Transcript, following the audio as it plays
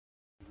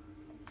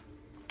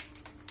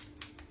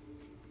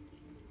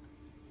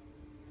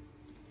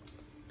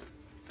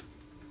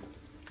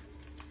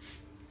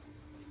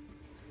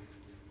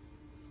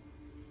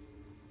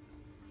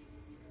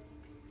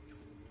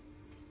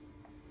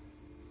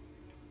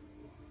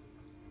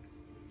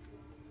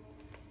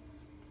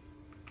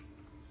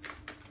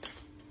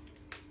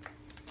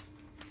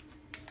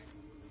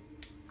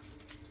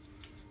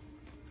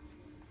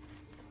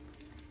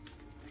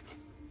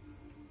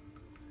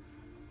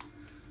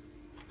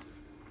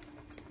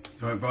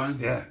Right, Brian?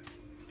 Yeah.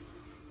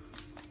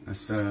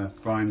 That's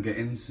Brian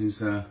Gittins,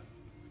 who's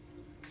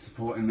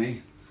supporting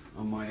me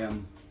on my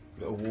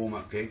little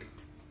warm-up gig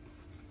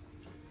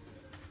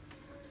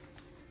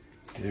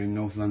here in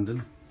North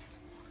London.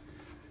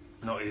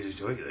 Not easy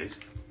to eat these.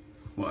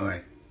 What are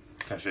they?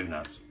 Cashew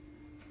nuts.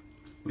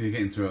 Well, you're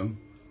getting through them.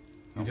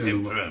 I'm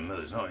getting through them, but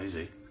it's not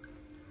easy.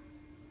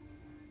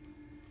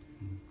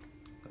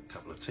 Got a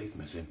couple of teeth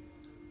missing.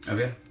 Have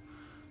you?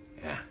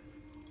 Yeah.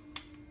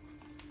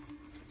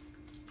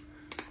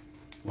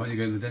 Why do you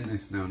go to the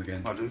dentist now and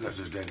again? I do go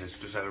to the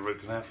dentist. Just had a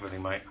root canal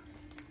filling, mate.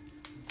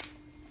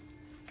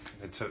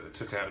 They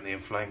took out the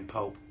inflamed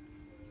pulp.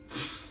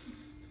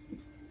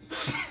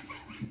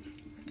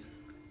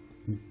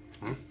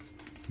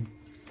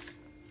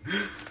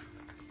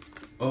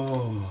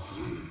 Oh.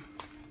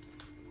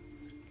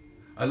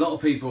 A lot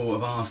of people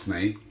have asked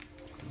me,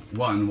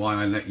 one, why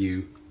I let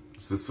you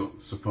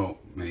support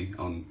me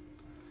on,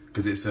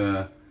 because it's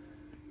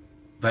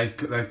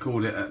they've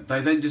called it,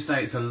 they don't just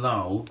say it's a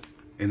lull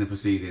in the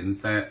proceedings,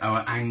 they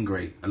are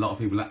angry. A lot of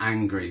people are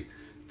angry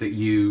that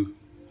you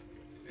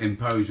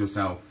impose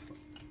yourself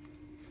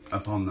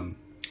upon them.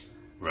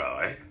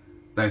 Right.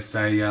 They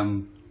say, I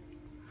mean,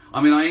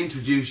 I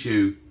introduce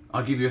you,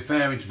 I give you a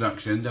fair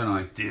introduction, don't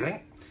I? Do you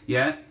think?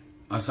 Yeah.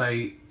 I'd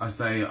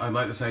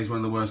like to say he's one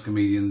of the worst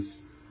comedians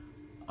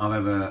I've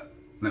ever,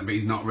 but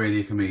he's not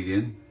really a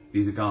comedian.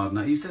 He's a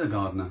gardener. Are you still a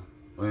gardener?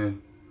 Yeah,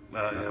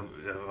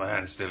 my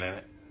hand's still in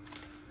it.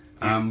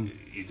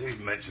 You do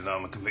mention that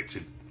I'm a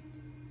convicted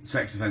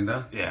sex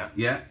offender. Yeah.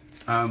 Yeah.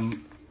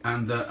 And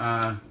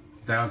that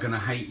they are going to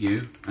hate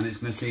you, and it's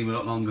going to seem a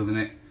lot longer than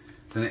it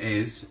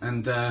is,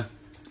 and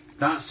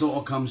that sort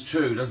of comes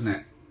true, doesn't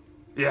it?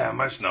 Yeah,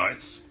 most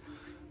nights.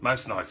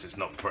 Most nights it's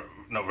not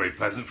very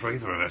pleasant for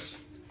either of us.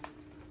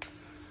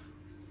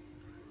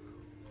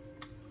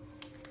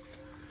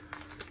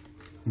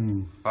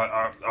 To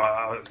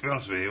be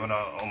honest with you, when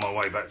on my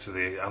way back to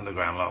the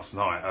underground last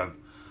night,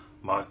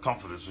 my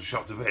confidence was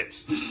shot to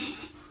bits.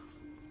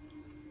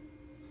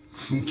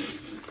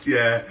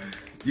 Yeah,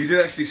 you did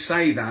actually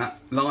say that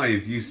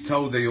live. You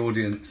told the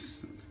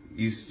audience,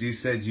 you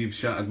said you've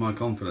shattered my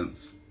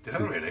confidence. Did I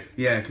really?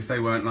 Yeah, because they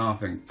weren't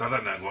laughing. So I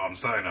don't know what I'm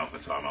saying half the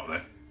time up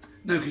there.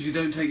 No, because you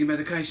don't take your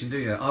medication, do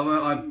you?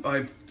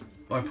 I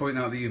point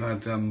out that you've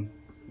had some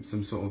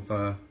sort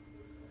of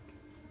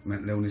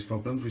mental illness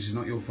problems, which is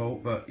not your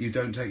fault, but you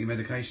don't take your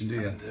medication, do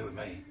you? Nothing to do with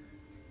me.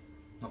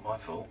 Not my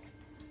fault.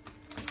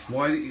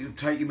 Why don't you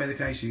take your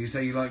medication? You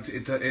say you like to,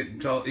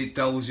 it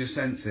dulls your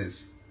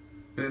senses,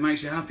 but it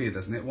makes you happier,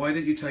 doesn't it? Why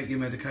didn't you take your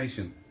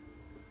medication?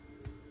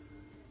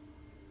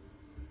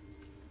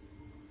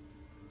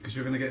 Because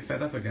you're going to get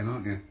fed up again,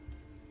 aren't you?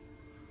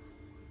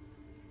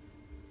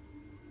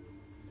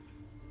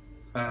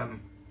 I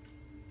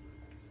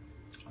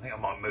think I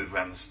might move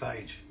around the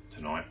stage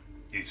tonight.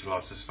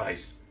 Utilise the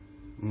space.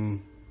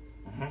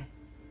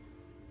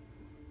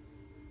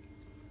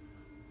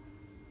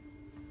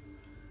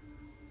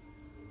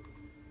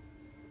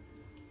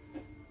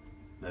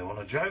 They want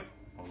a joke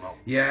or not?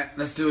 Yeah,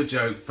 let's do a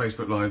joke,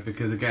 Facebook Live,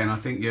 because again, I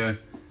think you're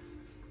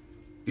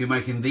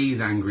making these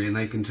angry and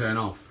they can turn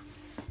off.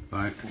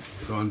 Right,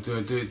 go on,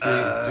 do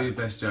your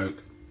best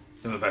joke.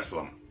 Do the best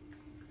one.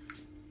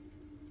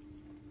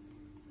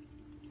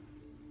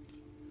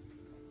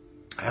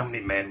 How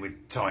many men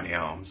with tiny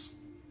arms?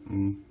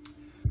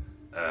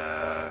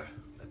 They're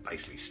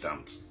basically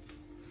stumps.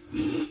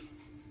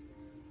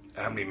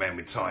 How many men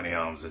with tiny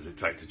arms does it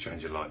take to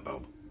change a light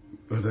bulb?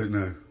 I don't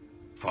know.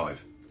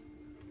 5.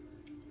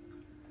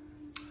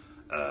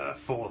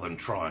 4 of them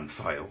try and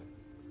fail,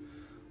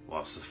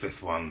 whilst the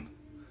 5th one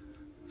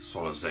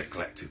swallows their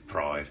collective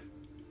pride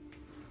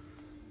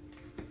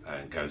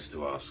and goes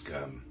to ask,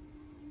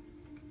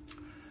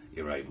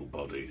 you're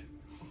able-bodied.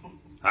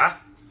 Huh?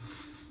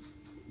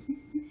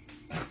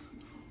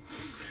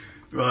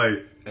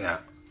 Right. Yeah.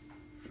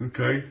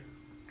 Okay.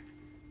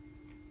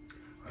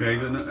 Okay,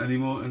 got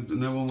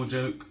no one more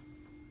joke?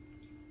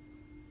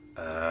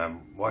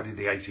 Why did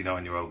the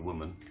 89-year-old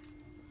woman,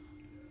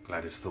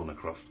 Gladys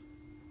Thornycroft,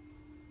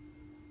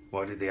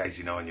 why did the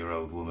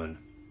 89-year-old woman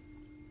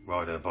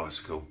ride her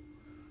bicycle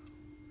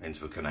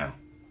into a canal?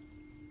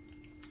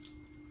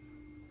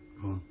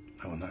 Go on.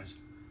 No one knows.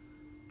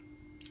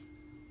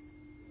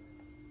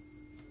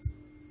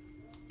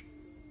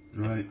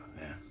 Right.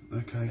 Yeah.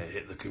 Okay. It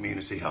hit the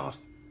community hard.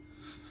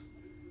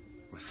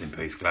 Rest in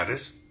peace,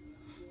 Gladys.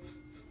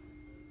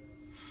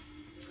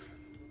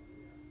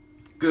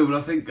 Good. Well,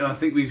 I think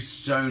we've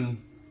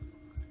shown.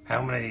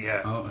 How many?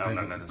 Okay. Oh,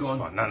 no, that's Go on.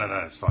 fine. No,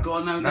 it's fine. Go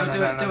on, no, do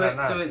it.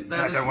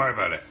 No, don't worry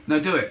about it. No,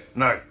 do it.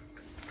 No.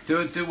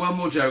 Do one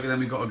more joke and then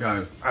we've got to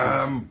go.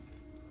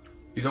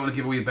 You don't want to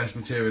give all your best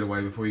material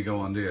away before you go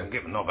on, do you?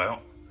 Get the knob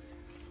out.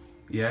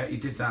 Yeah, you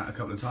did that a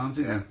couple of times,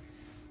 didn't you?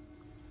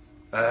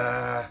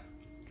 No,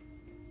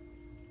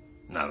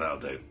 that'll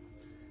do.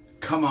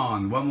 Come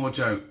on, one more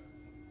joke.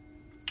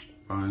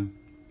 Brian.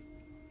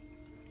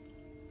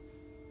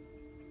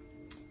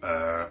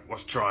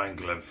 What's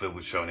triangle and filled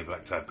with shiny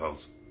black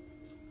tadpoles?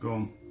 Go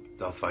on.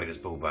 Darth Vader's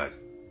ball bag.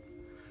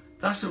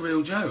 That's a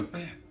real joke.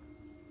 Yeah.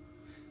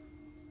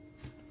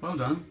 Well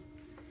done.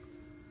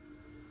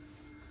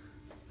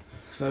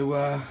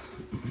 So,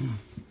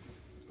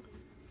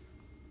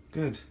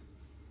 good.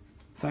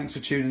 Thanks for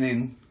tuning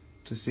in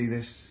to see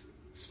this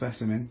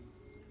specimen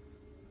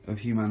of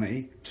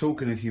humanity.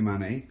 Talking of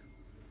humanity,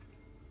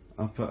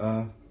 I'll put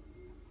a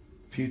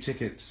few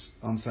tickets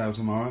on sale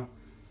tomorrow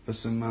for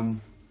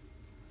some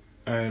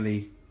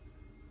early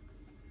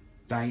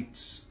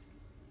dates.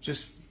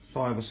 Just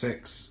 5 or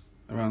 6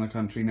 around the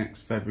country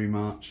next February,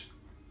 March.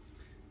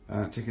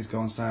 Tickets go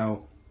on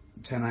sale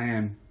 10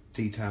 AM.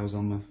 Details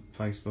on the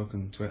Facebook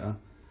and Twitter.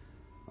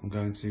 I'm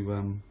going to.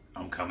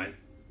 I'm coming.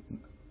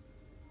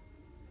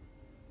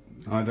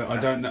 I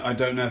don't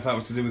know if that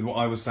was to do with what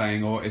I was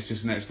saying or it's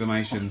just an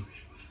exclamation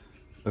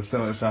of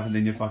something that's happened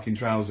in your fucking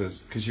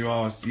trousers. Because you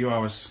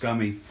are a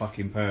scummy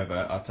fucking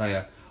pervert. I'll tell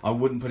you. I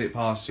wouldn't put it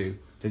past you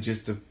to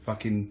just to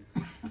fucking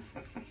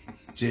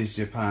jizz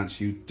your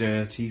pants. You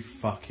dirty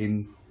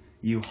fucking.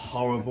 You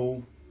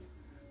horrible.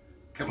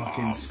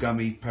 Fucking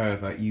scummy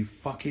pervert. You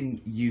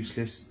fucking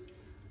useless.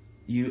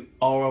 You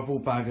horrible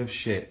bag of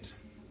shit.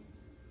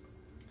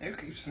 Who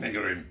keeps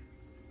sniggering?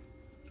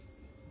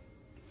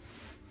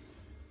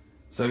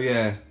 So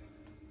yeah,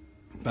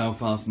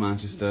 Belfast,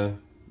 Manchester,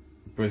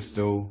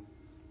 Bristol,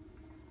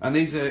 and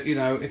these are, you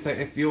know,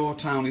 if your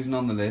town isn't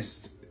on the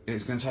list,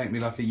 it's going to take me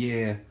like a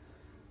year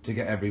to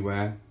get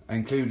everywhere,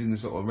 including the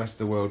sort of rest of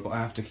the world. But I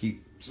have to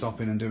keep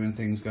stopping and doing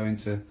things, going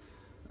to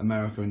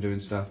America and doing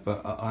stuff.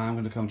 But I am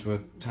going to come to a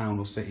town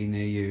or city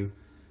near you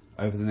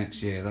over the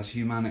next year. That's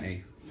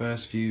humanity.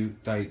 First few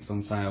dates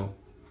on sale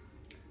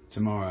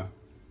tomorrow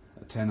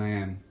at 10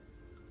 AM.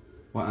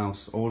 What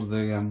else? All of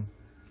the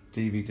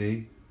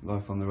DVD,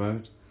 Life on the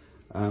Road.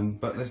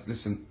 But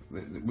listen,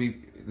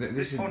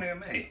 this is funny of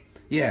me.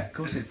 Yeah, of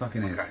course it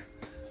fucking is. Okay.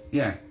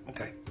 Yeah.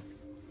 Okay.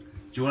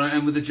 Do you want to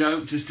end with a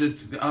joke just to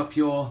up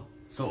your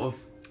sort of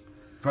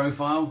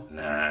profile?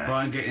 Nah.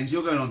 Brian Gittins,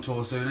 you're going on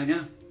tour soon, aren't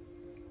you?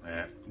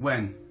 Yeah.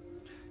 When?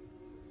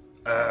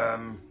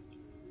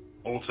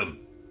 Autumn.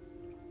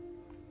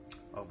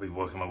 I'll be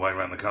working my way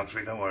around the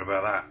country, don't worry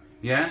about that.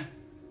 Yeah?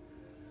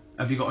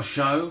 Have you got a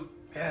show?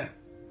 Yeah.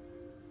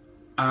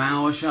 An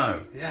hour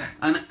show? Yeah.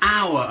 An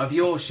hour of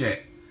your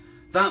shit?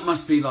 That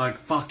must be like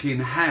fucking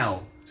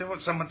hell. Do you know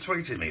what someone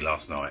tweeted me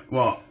last night?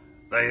 What?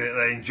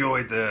 They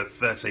enjoyed the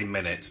 13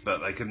 minutes, but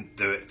they couldn't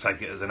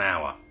take it as an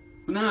hour.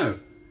 No.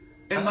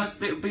 It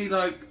would be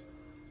like...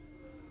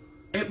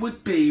 It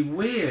would be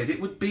weird.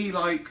 It would be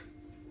like...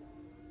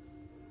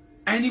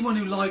 Anyone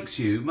who likes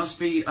you must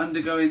be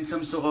undergoing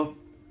some sort of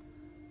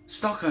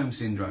Stockholm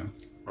syndrome.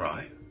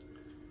 Right.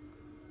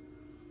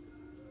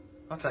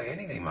 I'll take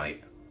anything,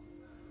 mate.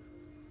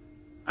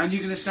 And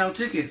you're going to sell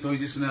tickets, or you're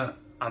just going to...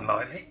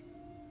 Unlikely.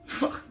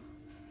 Fuck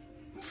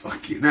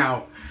it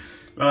now.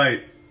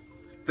 Right.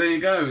 There you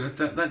go.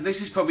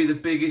 This is probably the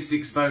biggest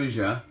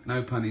exposure,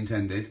 no pun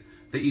intended,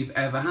 that you've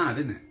ever had,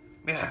 isn't it?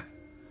 Yeah.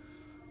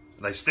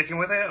 Are they sticking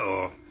with it,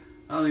 or...?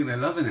 I think they're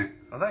loving it.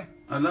 Are they?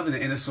 I'm loving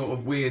it in a sort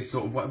of weird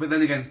sort of way. But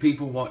then again,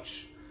 people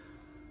watch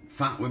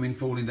fat women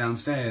falling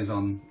downstairs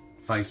on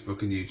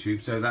Facebook and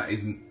YouTube, so that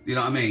isn't... You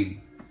know what I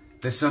mean?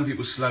 There's some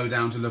people slow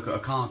down to look at a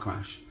car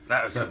crash.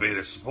 That could be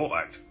the support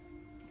act.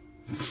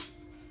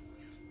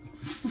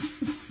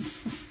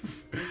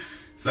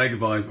 Say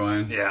goodbye,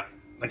 Brian. Yeah.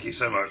 Thank you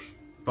so much.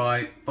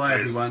 Bye. Bye,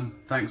 Cheers. everyone.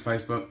 Thanks,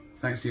 Facebook.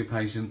 Thanks for your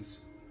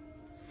patience.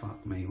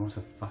 Fuck me, what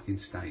a fucking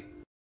state.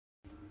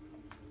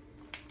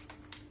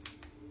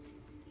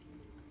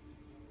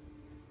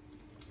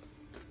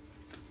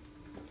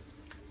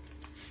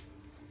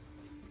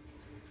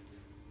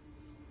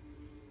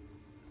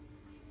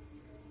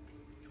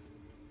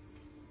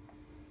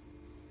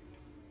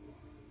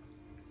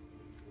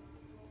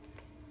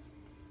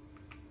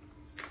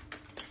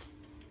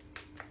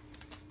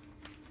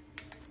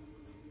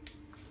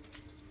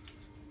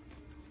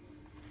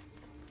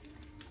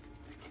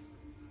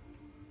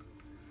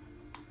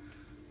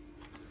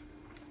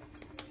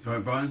 You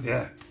alright, Brian?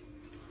 Yeah.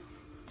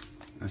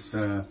 That's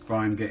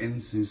Brian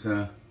Gittins, who's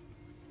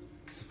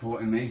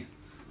supporting me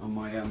on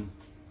my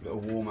little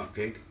warm-up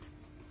gig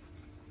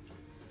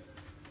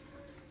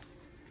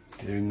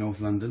here in North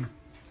London.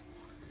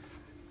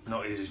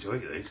 Not easy to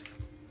eat these.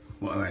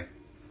 What are they?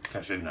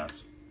 Cashew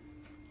nuts.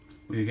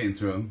 Well, you're getting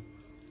through them.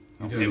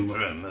 I'm getting through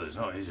them, but it's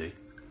not easy.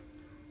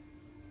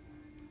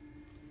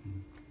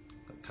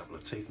 Got a couple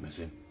of teeth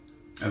missing.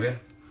 Have you?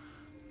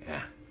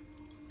 Yeah.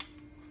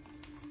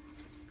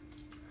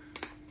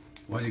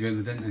 Why do you go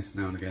to the dentist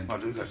now and again? I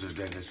do go to the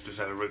dentist. Just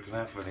had a root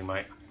canal filling,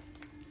 mate.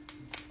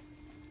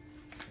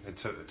 They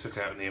took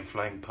out the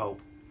inflamed pulp.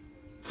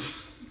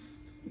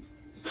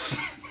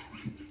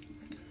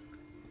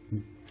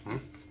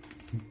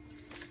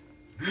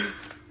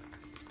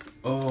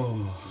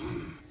 Oh.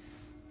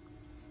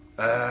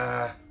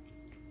 No,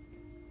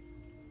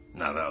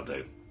 that'll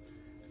do.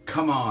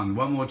 Come on,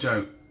 one more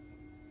joke.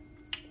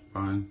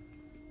 Brian.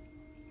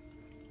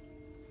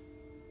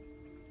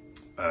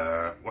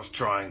 What's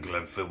triangle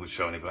and filled with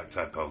shiny black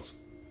tadpoles?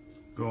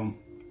 Go on.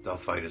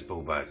 Darth Vader's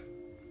ball bag.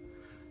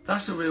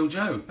 That's a real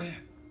joke. Yeah.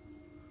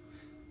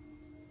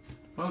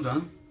 Well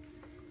done.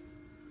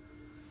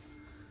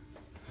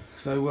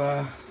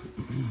 So,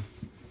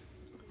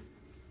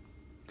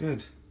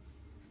 good.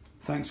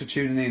 Thanks for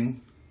tuning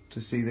in to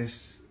see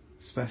this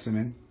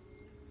specimen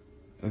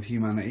of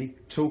humanity.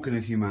 Talking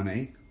of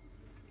humanity,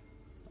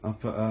 I'll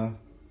put a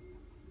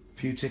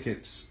few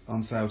tickets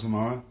on sale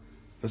tomorrow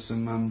for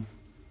some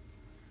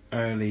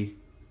early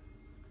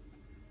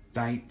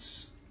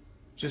dates.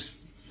 Just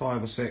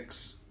 5 or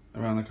 6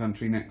 around the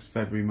country next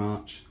February,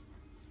 March.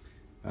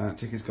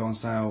 Tickets go on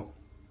sale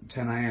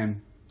 10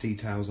 AM.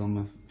 Details on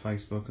the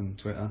Facebook and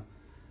Twitter.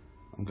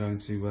 I'm going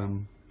to.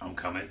 I'm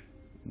coming.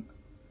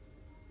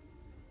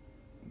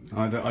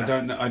 I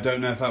don't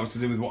know if that was to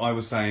do with what I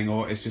was saying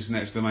or it's just an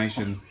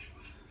exclamation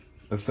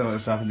of something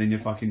that's happened in your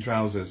fucking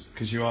trousers.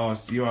 Because you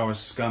are a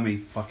scummy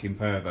fucking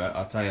pervert.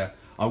 I tell you,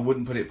 I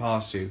wouldn't put it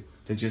past you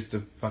to just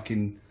to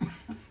fucking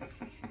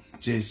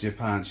jizz your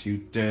pants. You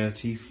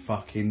dirty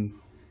fucking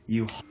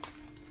you.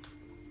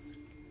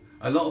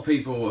 A lot of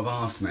people have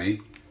asked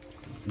me,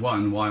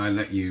 one, why I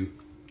let you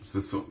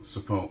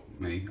support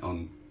me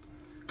on,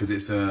 because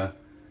it's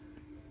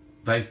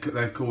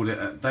they've called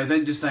it. They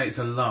then just say it's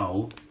a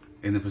lull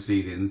in the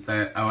proceedings.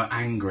 They are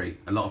angry.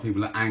 A lot of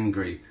people are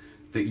angry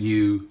that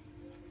you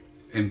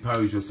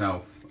impose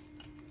yourself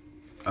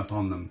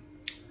upon them.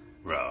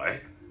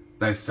 Right.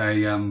 They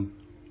say, I mean,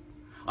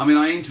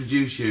 I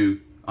introduce you.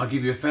 I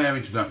give you a fair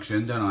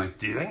introduction, don't I?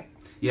 Do you think?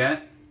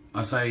 Yeah.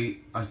 I'd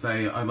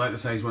like to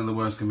say he's one of the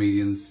worst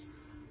comedians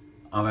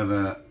I've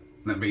ever.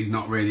 But he's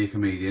not really a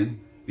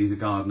comedian. He's a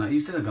gardener. Are you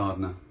still a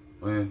gardener?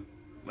 Yeah,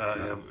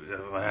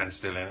 my hand's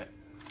still in it.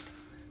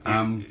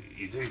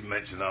 You do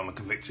mention that I'm a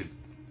convicted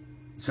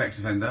sex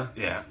offender.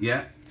 Yeah.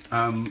 Yeah.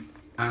 And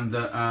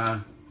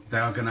that they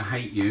are going to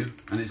hate you,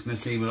 and it's going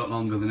to seem a lot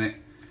longer than it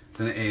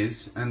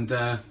is, and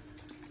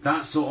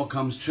that sort of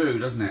comes true,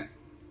 doesn't it?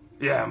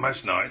 Yeah,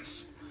 most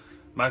nights.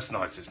 Most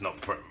nights it's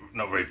not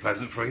very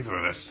pleasant for either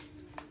of us.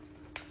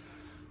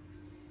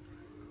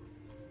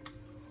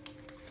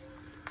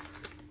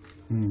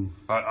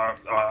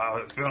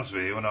 I'll be honest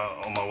with you, when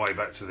on my way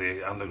back to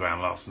the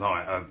underground last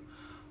night,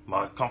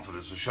 my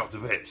confidence was shot to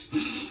bits.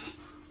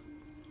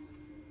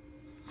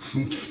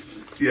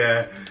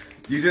 Yeah,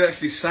 you did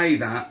actually say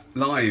that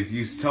live.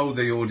 You told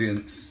the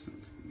audience,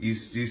 you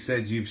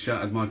said you've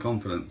shattered my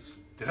confidence.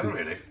 Did I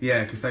really?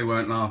 Yeah, because they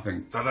weren't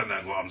laughing. So I don't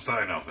know what I'm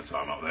saying half the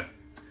time up there.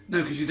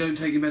 No, because you don't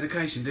take your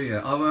medication, do you?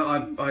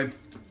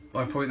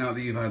 I point out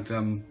that you've had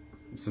some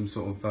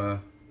sort of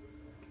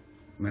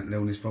mental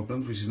illness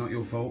problems, which is not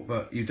your fault,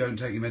 but you don't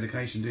take your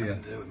medication, do you?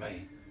 Nothing to do with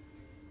me.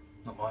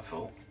 Not my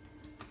fault.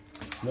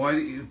 Why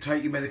don't you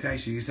take your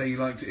medication? You say you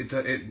like to,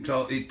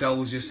 it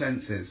dulls your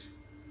senses,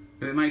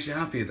 but it makes you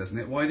happier, doesn't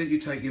it? Why don't you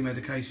take your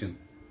medication?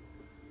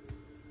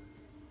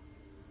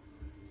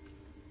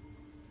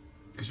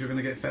 Because you're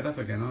going to get fed up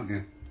again, aren't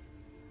you?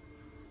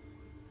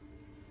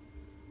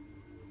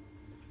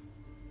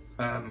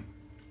 I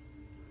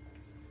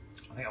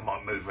think I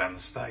might move around the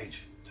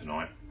stage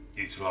tonight.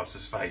 Utilise the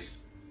space.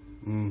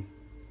 Mm.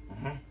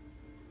 Mm-hmm.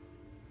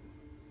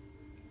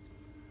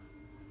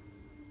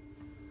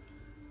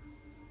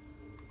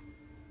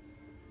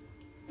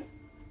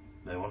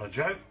 They want a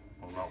joke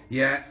or not?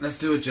 Yeah, let's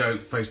do a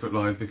joke, Facebook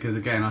Live, because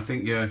again, I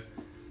think you're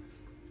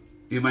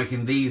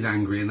making these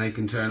angry and they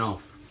can turn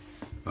off.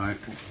 Right,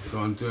 go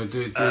on, do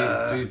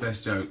your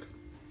best joke.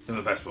 Do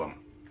the best one.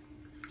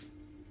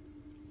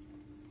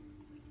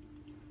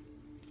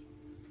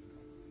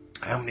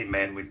 How many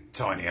men with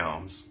tiny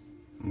arms?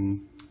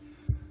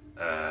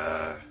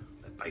 They're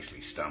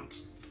basically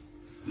stumps.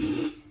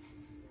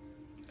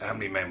 How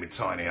many men with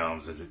tiny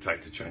arms does it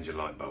take to change a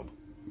light bulb?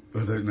 I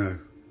don't know.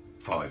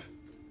 5.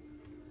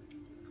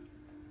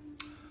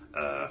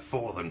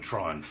 4 of them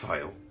try and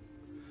fail,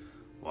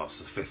 whilst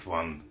the 5th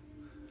one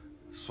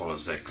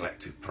swallows their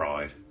collective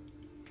pride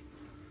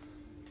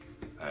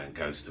and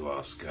goes to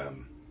ask,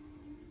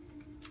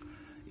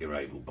 you're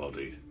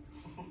able-bodied.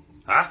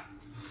 Huh?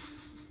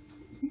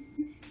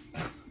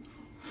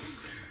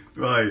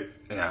 Right.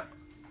 Yeah.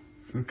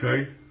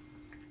 Okay.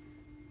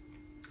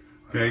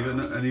 Okay, you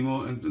got any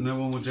more? No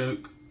one more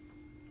joke?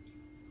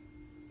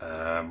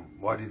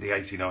 Why did the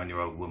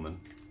 89-year-old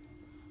woman,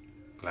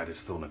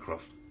 Gladys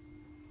Thornycroft,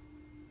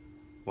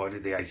 why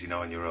did the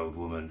 89-year-old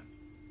woman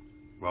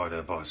ride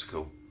her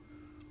bicycle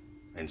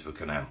into a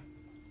canal?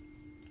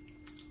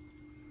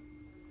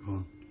 Go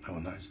on. No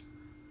one knows.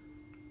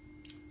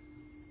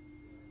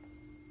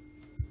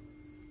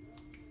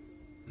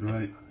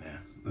 Right.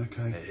 Yeah.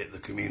 Okay. It hit the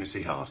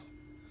community hard.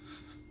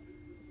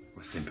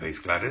 Rest in peace,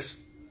 Gladys.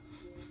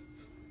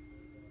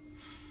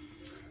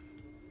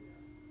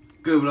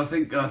 Good. Well, I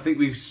think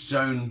we've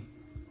shown.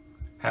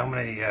 How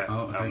many?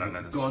 Okay, no,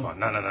 that's go on. fine.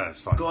 No,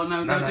 it's fine. Go on,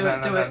 no, do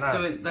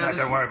it. No,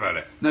 don't worry about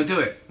it. No, do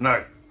it.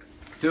 No.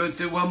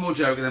 Do one more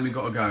joke and then we've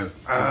got to go.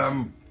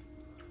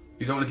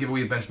 You don't want to give all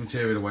your best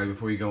material away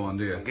before you go on,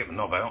 do you? Get the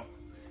knob out.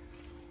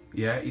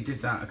 Yeah, you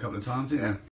did that a couple of times, didn't you?